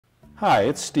Hi,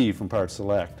 it's Steve from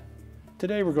PartSelect.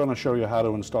 Today we're going to show you how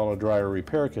to install a dryer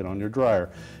repair kit on your dryer,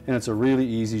 and it's a really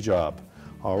easy job.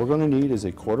 All we're going to need is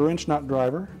a 1/4-inch nut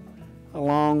driver, a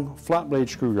long flat blade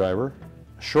screwdriver,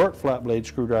 a short flat blade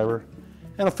screwdriver,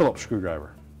 and a Phillips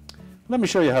screwdriver. Let me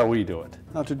show you how we do it.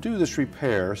 Now, to do this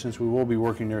repair, since we will be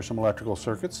working near some electrical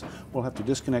circuits, we'll have to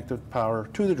disconnect the power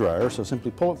to the dryer, so simply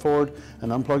pull it forward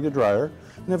and unplug the dryer.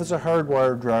 And if it's a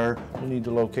hardwired dryer, you'll need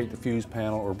to locate the fuse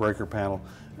panel or breaker panel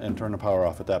and turn the power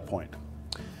off at that point.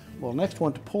 We'll next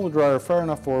want to pull the dryer far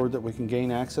enough forward that we can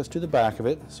gain access to the back of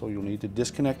it, so you'll need to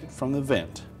disconnect it from the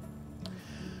vent.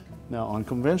 Now, on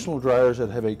conventional dryers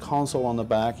that have a console on the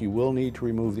back, you will need to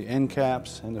remove the end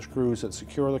caps and the screws that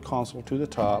secure the console to the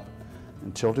top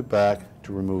and tilt it back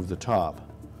to remove the top.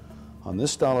 On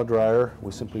this style of dryer,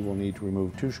 we simply will need to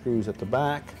remove 2 screws at the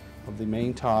back of the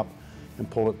main top and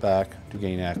pull it back to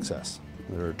gain access.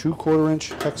 There are 2 1/4-inch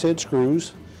hex head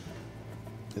screws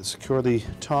that secure the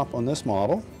top on this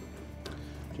model.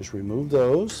 Just remove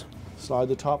those, slide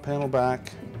the top panel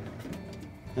back,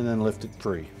 and then lift it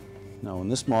free. Now, in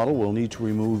this model, we'll need to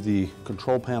remove the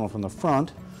control panel from the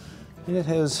front, and it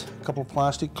has a couple of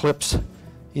plastic clips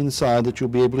inside that you'll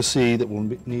be able to see that will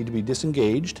need to be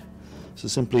disengaged. So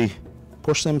simply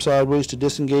push them sideways to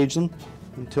disengage them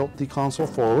and tilt the console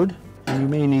forward. And you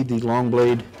may need the long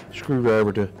blade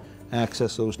screwdriver to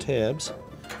access those tabs.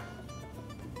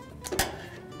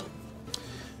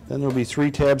 Then there will be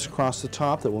 3 tabs across the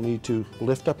top that we'll need to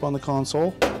lift up on the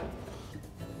console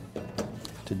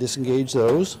to disengage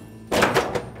those.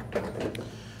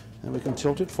 And we can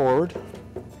tilt it forward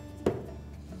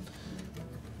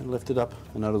and lift it up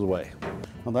and out of the way.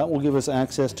 Now, that will give us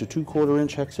access to 2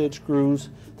 1/4-inch hex head screws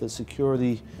that secure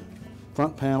the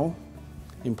front panel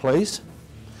in place.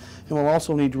 And we'll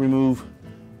also need to remove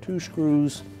 2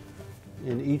 screws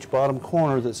in each bottom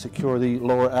corner that secure the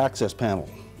lower access panel.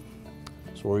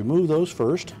 So we'll remove those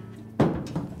first, and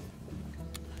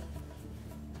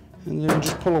then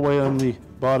just pull away on the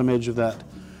bottom edge of that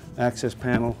access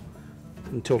panel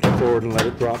and tilt it forward and let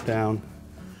it drop down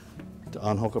to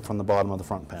unhook it from the bottom of the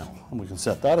front panel. And we can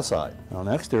set that aside. Now,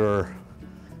 next, there are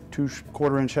 2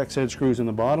 1/4-inch hex head screws in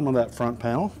the bottom of that front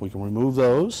panel. We can remove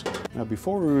those. Now,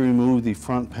 before we remove the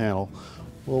front panel,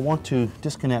 we'll want to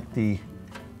disconnect the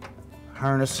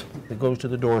harness that goes to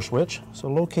the door switch. So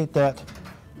locate that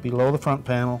below the front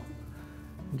panel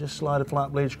and just slide a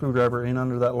flat blade screwdriver in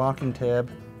under that locking tab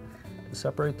to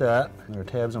separate that. There are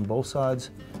tabs on both sides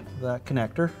of that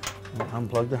connector. We'll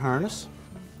unplug the harness.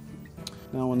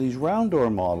 Now, in these round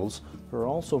door models, there are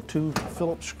also 2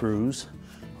 Phillips screws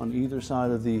on either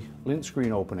side of the lint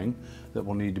screen opening that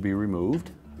will need to be removed.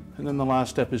 And then the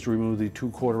last step is to remove the 2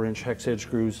 1/4-inch hex head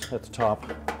screws at the top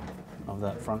of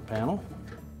that front panel.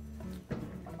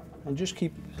 And just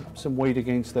keep some weight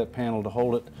against that panel to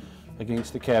hold it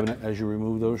against the cabinet as you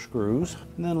remove those screws.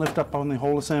 And then lift up on the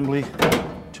whole assembly,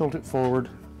 tilt it forward,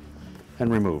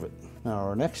 and remove it. Now,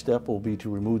 our next step will be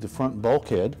to remove the front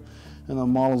bulkhead. And the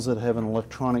models that have an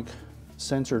electronic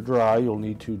sensor dry, you'll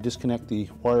need to disconnect the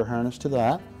wire harness to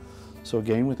that. So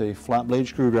again, with a flat blade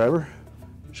screwdriver,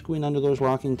 just go in under those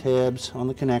locking tabs on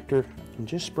the connector and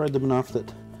just spread them enough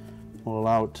that will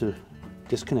allow it to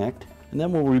disconnect. And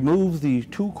then we'll remove the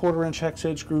 2 1/4-inch hex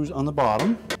head screws on the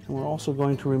bottom. And we're also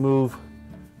going to remove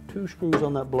 2 screws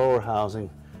on that blower housing,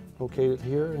 located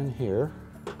here and here.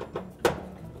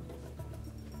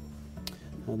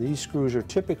 Now, these screws are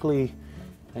typically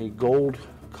a gold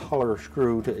color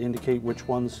screw to indicate which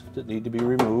ones that need to be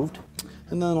removed.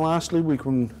 And then lastly, we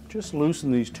can just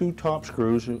loosen these 2 top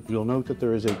screws. You'll note that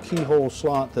there is a keyhole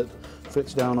slot that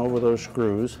fits down over those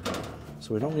screws,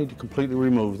 so we don't need to completely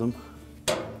remove them.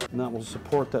 And that will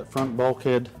support that front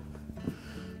bulkhead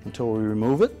until we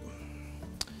remove it.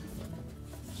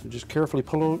 So just carefully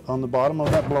pull on the bottom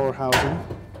of that blower housing,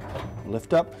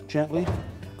 lift up gently,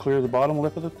 clear the bottom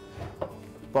lip of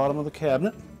the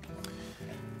cabinet.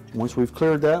 Once we've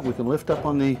cleared that, we can lift up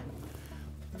on the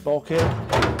bulkhead,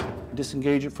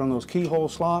 disengage it from those keyhole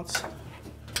slots,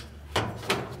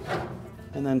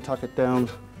 and then tuck it down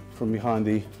from behind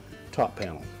the top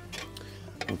panel.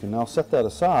 We can now set that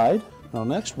aside. Now,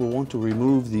 next, we'll want to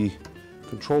remove the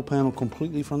control panel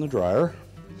completely from the dryer.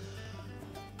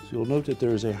 So you'll note that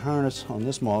there is a harness on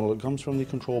this model. It comes from the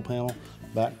control panel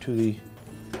back to the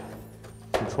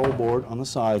control board on the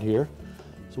side here.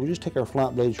 So we just take our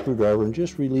flat blade screwdriver and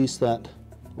just release that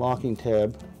locking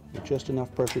tab with just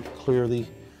enough pressure to clear the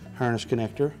harness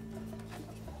connector.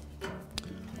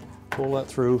 Pull that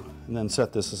through and then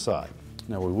set this aside.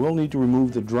 Now, we will need to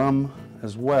remove the drum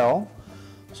as well.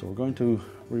 So we're going to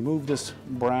remove this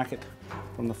bracket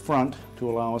from the front to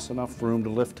allow us enough room to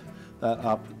lift that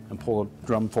up and pull the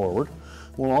drum forward.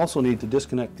 We'll also need to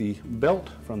disconnect the belt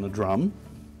from the drum.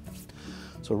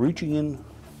 So reaching in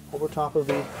over top of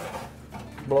the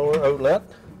blower outlet,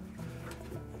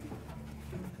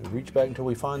 and reach back until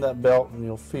we find that belt, and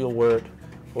you'll feel where it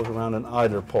goes around an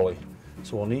idler pulley.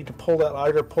 So we'll need to pull that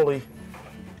idler pulley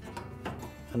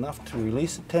enough to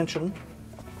release the tension.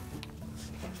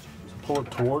 So pull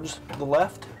it towards the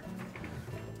left,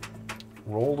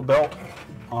 roll the belt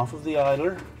off of the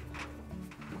idler,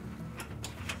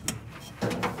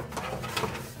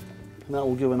 and that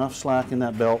will give enough slack in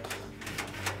that belt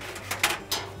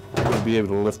that we'll be able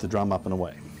to lift the drum up and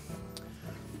away.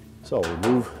 So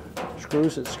remove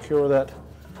screws that secure that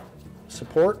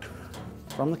support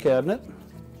from the cabinet.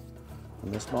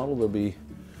 On this model there'll be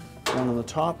one on the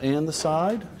top and the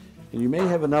side, and you may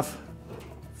have enough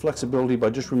flexibility by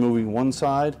just removing one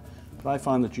side, but I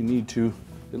find that you need to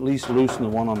at least loosen the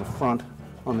one on the front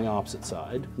on the opposite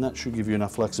side, and that should give you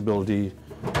enough flexibility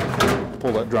to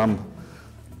pull that drum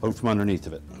out from underneath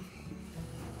of it.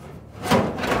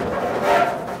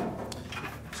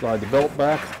 Slide the belt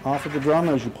back off of the drum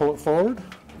as you pull it forward.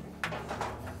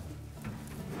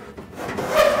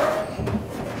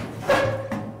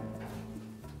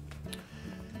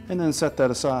 And then set that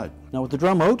aside. Now with the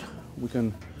drum out, we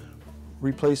can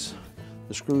replace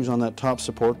the screws on that top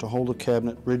support to hold the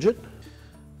cabinet rigid.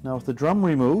 Now with the drum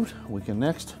removed, we can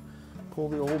next pull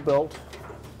the old belt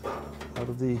out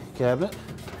of the cabinet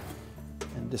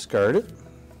and discard it.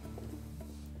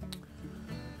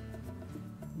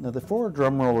 Now the 4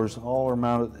 drum rollers all are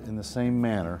mounted in the same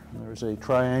manner. There's a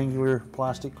triangular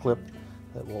plastic clip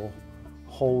that will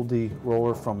hold the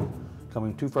roller from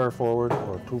coming too far forward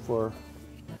or too far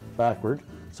backward.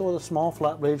 So with a small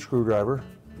flat blade screwdriver,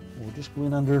 we'll just go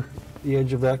in under the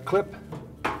edge of that clip,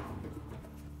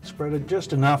 spread it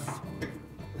just enough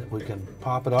that we can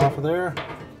pop it off of there.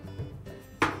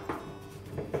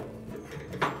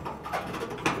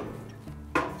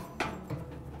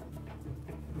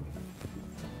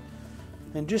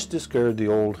 And just discard the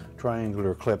old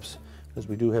triangular clips, as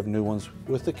we do have new ones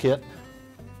with the kit.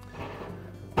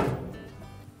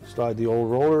 Slide the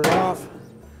old rollers off,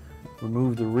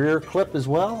 remove the rear clip as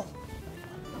well,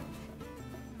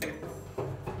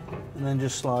 and then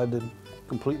just slide them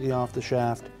completely off the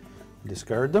shaft and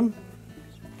discard them.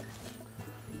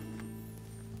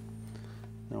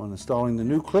 Now when installing the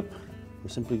new clip, we're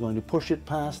simply going to push it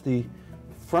past the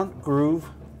front groove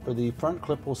where the front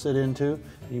clip will sit into.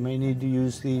 You may need to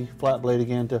use the flat blade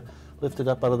again to lift it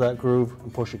up out of that groove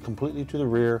and push it completely to the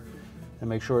rear and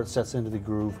make sure it sets into the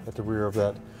groove at the rear of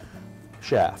that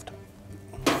shaft.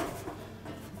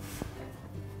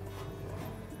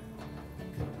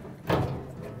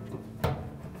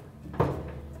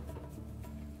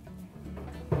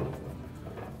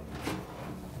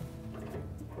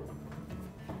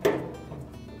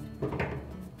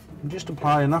 And just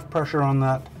apply enough pressure on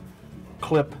that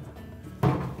clip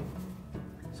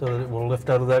so that it will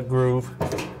lift out of that groove,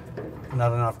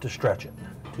 not enough to stretch it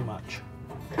too much.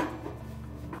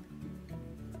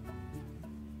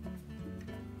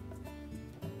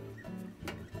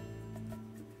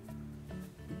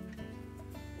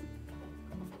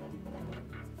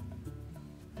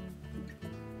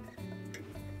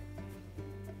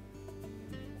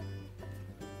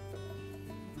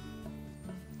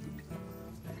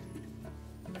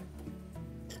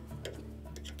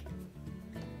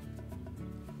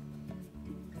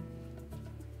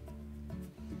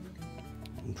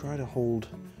 And try to hold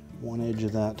one edge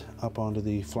of that up onto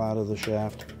the flat of the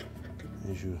shaft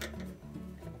as you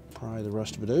pry the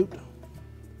rest of it out.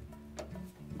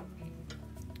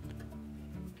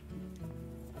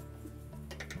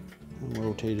 And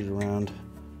rotate it around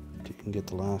until you can get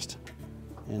the last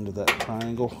end of that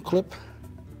triangle clip.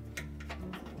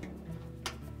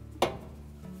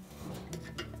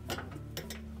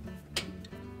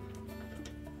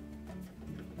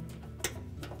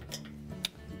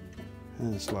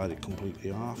 And slide it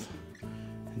completely off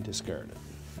and discard it.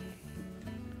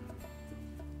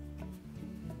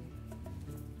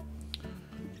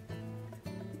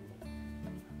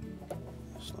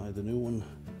 Slide the new one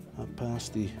up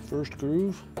past the first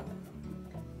groove,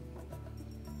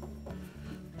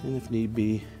 and if need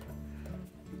be,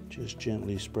 just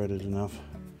gently spread it enough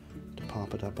to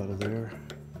pop it up out of there.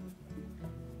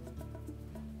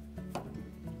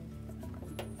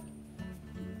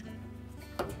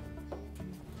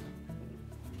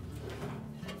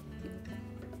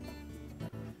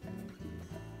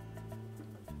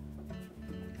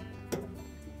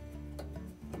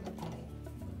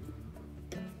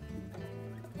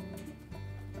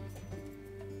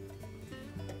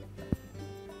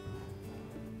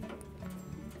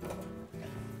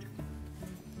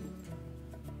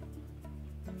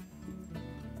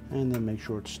 and then make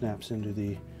sure it snaps into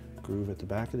the groove at the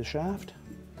back of the shaft.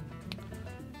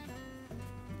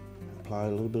 Apply a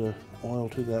little bit of oil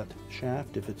to that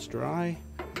shaft if it's dry.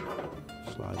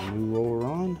 Slide the new roller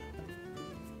on,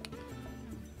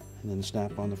 and then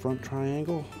snap on the front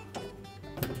triangle.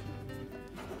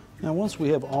 Now once we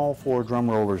have all 4 drum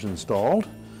rollers installed,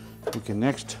 we can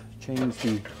next change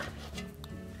the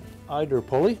idler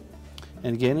pulley.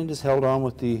 And again, it is held on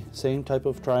with the same type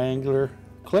of triangular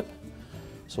clip.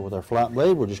 So with our flat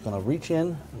blade, we're just going to reach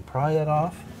in and pry that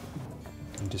off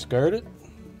and discard it.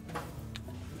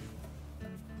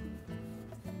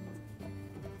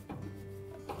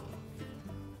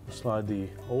 Slide the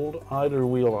old idler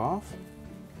wheel off.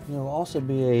 There will also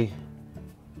be a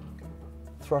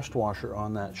thrust washer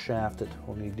on that shaft that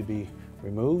will need to be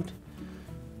removed.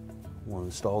 We'll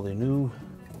install the new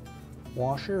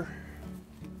washer,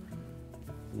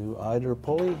 new idler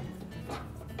pulley.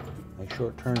 Make sure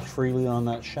it turns freely on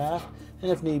that shaft,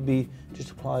 and if need be, just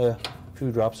apply a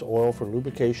few drops of oil for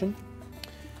lubrication,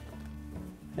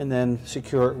 and then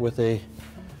secure it with a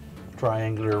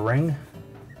triangular ring.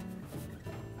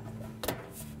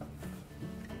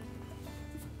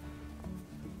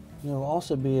 There will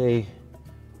also be a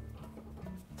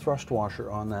thrust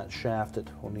washer on that shaft that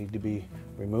will need to be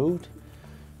removed.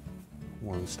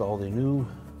 We'll install the new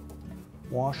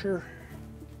washer,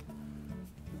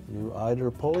 new idler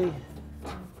pulley.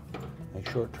 Make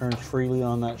sure it turns freely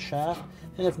on that shaft,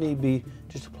 and if need be,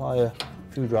 just apply a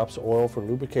few drops of oil for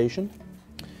lubrication,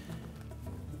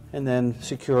 and then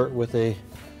secure it with a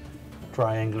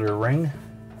triangular ring.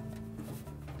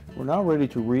 We're now ready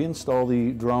to reinstall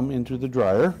the drum into the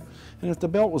dryer. And if the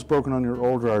belt was broken on your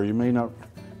old dryer, you may not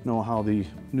know how the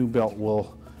new belt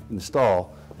will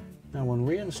install. Now when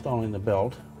reinstalling the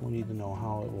belt, we need to know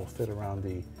how it will fit around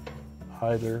the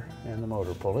idler and the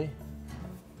motor pulley.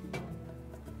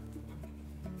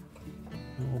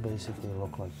 It will basically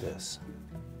look like this.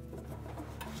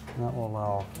 And that will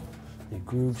allow the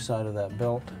groove side of that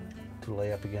belt to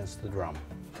lay up against the drum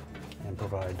and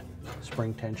provide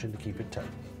spring tension to keep it tight.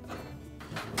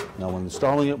 Now when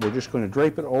installing it, we're just going to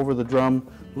drape it over the drum,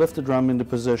 lift the drum into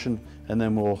position, and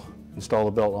then we'll install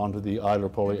the belt onto the idler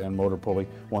pulley and motor pulley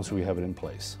once we have it in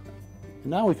place.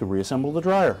 And now we can reassemble the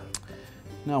dryer.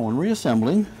 Now when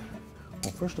reassembling,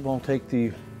 we'll first of all take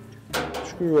the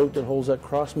screw out that holds that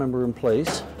cross member in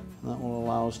place. That will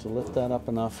allow us to lift that up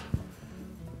enough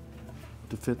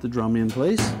to fit the drum in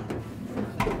place.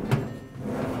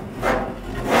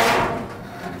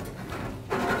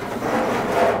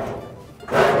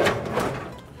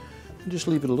 Just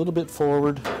leave it a little bit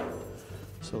forward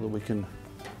so that we can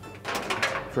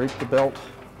drape the belt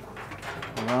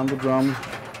around the drum,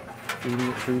 feeding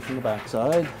it through from the back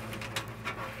side.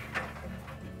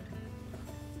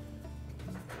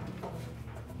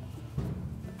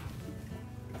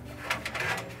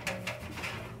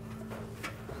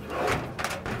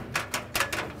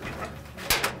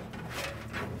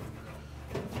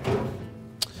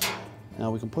 Now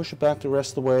we can push it back the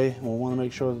rest of the way, and we'll want to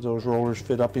make sure that those rollers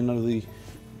fit up into the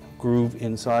groove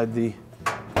inside the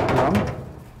drum.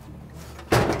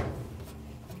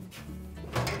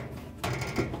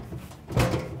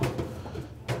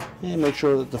 And make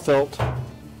sure that the felt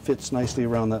fits nicely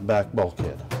around that back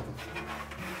bulkhead.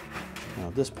 Now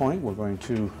at this point, we're going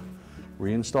to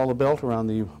reinstall the belt around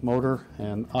the motor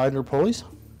and idler pulleys.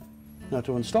 Now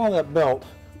to install that belt,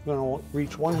 we're going to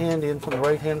reach one hand in from the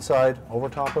right hand side over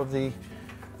top of the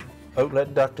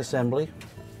outlet duct assembly,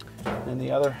 and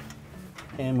the other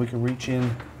hand we can reach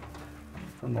in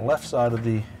from the left side of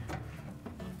the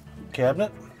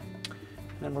cabinet.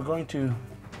 And we're going to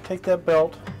take that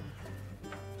belt,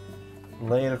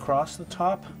 lay it across the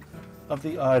top of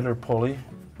the idler pulley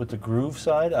with the groove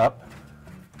side up,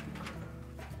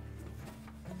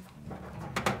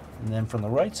 and then from the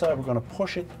right side we're going to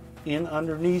push it in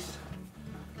underneath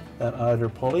that idler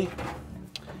pulley,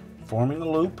 forming a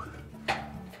loop.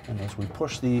 And as we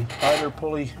push the idler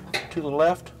pulley to the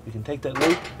left, we can take that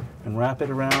loop and wrap it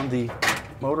around the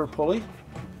motor pulley.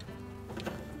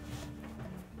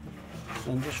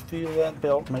 And just feel that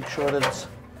belt, make sure that it's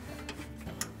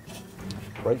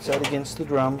right side against the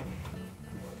drum.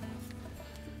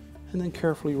 And then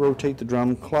carefully rotate the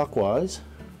drum clockwise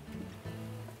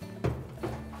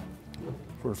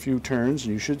for a few turns,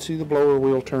 and you should see the blower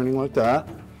wheel turning like that.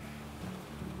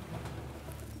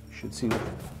 You should see the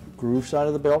groove side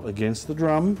of the belt against the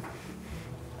drum,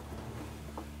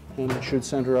 and it should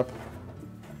center up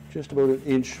just about an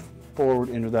inch forward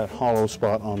into that hollow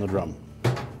spot on the drum.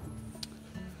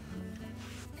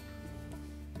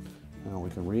 Now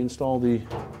we can reinstall the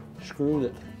screw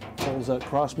that holds that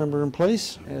cross member in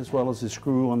place, as well as the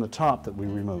screw on the top that we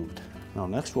removed. Now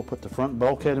next we'll put the front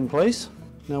bulkhead in place.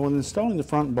 Now when installing the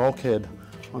front bulkhead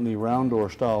on the round door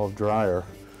style of dryer,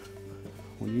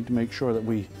 we need to make sure that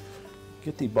we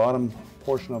get the bottom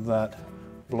portion of that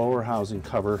blower housing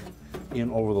cover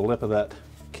in over the lip of that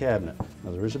cabinet.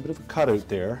 Now there is a bit of a cutout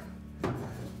there, so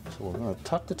we're going to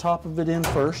tuck the top of it in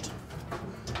first,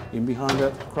 in behind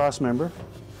that cross member.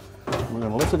 We're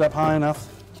going to lift it up high enough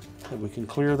that we can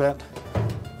clear that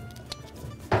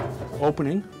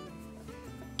opening,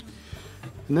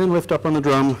 and then lift up on the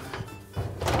drum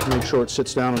to make sure it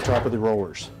sits down on top of the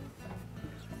rollers.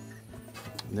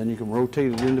 And then you can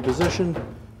rotate it into position,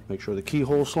 make sure the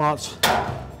keyhole slots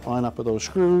line up with those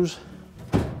screws,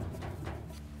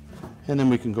 and then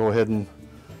we can go ahead and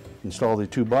install the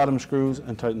 2 bottom screws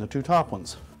and tighten the 2 top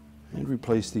ones. And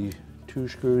replace the 2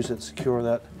 screws that secure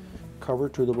that cover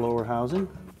to the blower housing.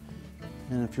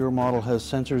 And if your model has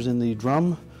sensors in the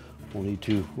drum, we'll need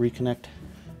to reconnect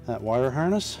that wire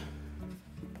harness.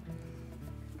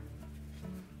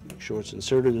 Make sure it's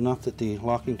inserted enough that the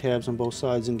locking tabs on both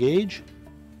sides engage.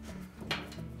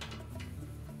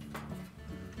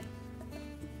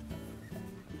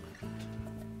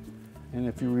 And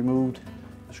if you removed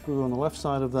the screw on the left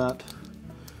side of that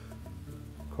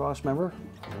cross member,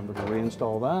 remember to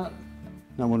reinstall that.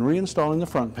 Now when reinstalling the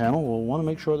front panel, we'll want to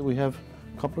make sure that we have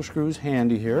a couple of screws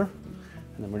handy here.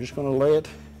 And then we're just going to lay it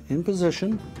in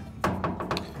position.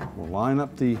 We'll line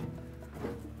up the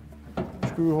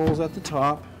screw holes at the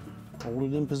top, hold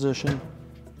it in position,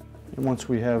 and once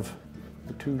we have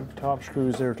the 2 top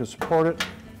screws there to support it,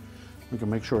 we can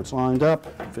make sure it's lined up,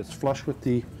 fits flush with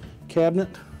the cabinet,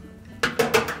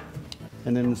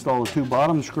 and then install the 2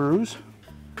 bottom screws,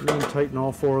 and then tighten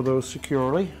all 4 of those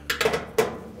securely.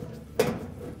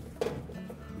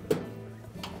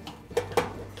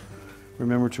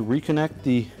 Remember to reconnect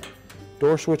the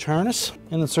door switch harness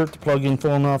and insert the plug in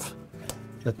full enough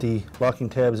that the locking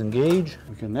tabs engage.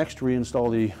 We can next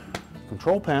reinstall the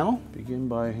control panel. Begin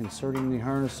by inserting the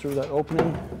harness through that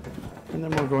opening, and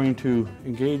then we're going to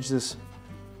engage this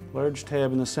large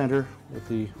tab in the center with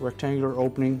the rectangular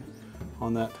opening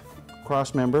on that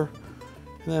cross member,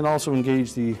 and then also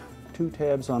engage the 2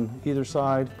 tabs on either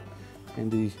side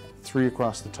and the 3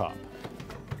 across the top.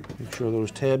 Make sure those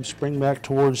tabs spring back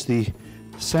towards the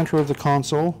center of the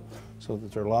console so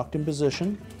that they're locked in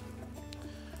position.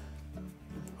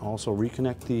 Also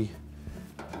reconnect the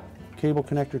cable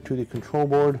connector to the control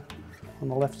board on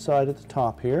the left side at the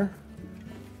top here,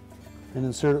 and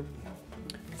insert it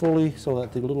fully so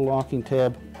that the little locking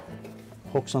tab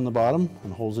hooks on the bottom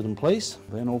and holds it in place.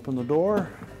 Then open the door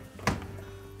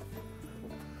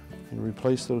and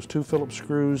replace those 2 Phillips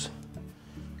screws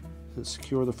that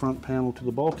secure the front panel to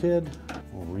the bulkhead.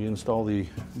 We'll reinstall the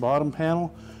bottom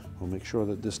panel. We'll make sure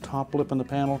that this top lip on the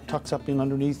panel tucks up in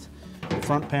underneath the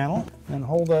front panel, and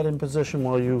hold that in position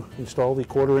while you install the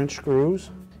 1/4-inch screws.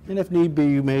 And if need be,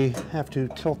 you may have to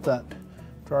tilt that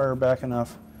dryer back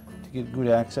enough to get good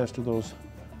access to those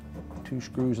 2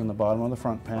 screws on the bottom of the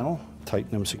front panel.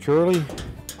 Tighten them securely,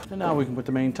 and now we can put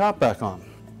the main top back on.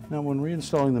 Now when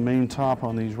reinstalling the main top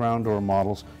on these round door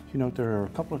models, you note there are a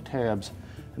couple of tabs,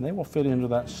 and they will fit into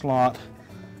that slot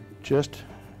just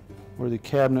where the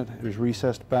cabinet is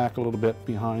recessed back a little bit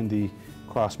behind the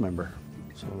cross member.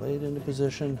 So lay it into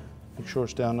position, make sure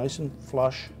it's down nice and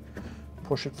flush,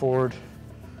 push it forward,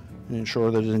 and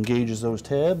ensure that it engages those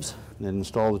tabs. And then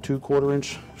install the 2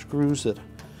 1/4-inch screws that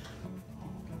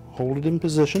hold it in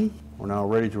position. We're now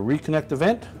ready to reconnect the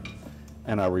vent,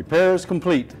 and our repair is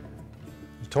complete.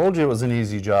 I told you it was an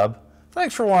easy job.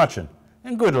 Thanks for watching,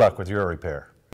 and good luck with your repair.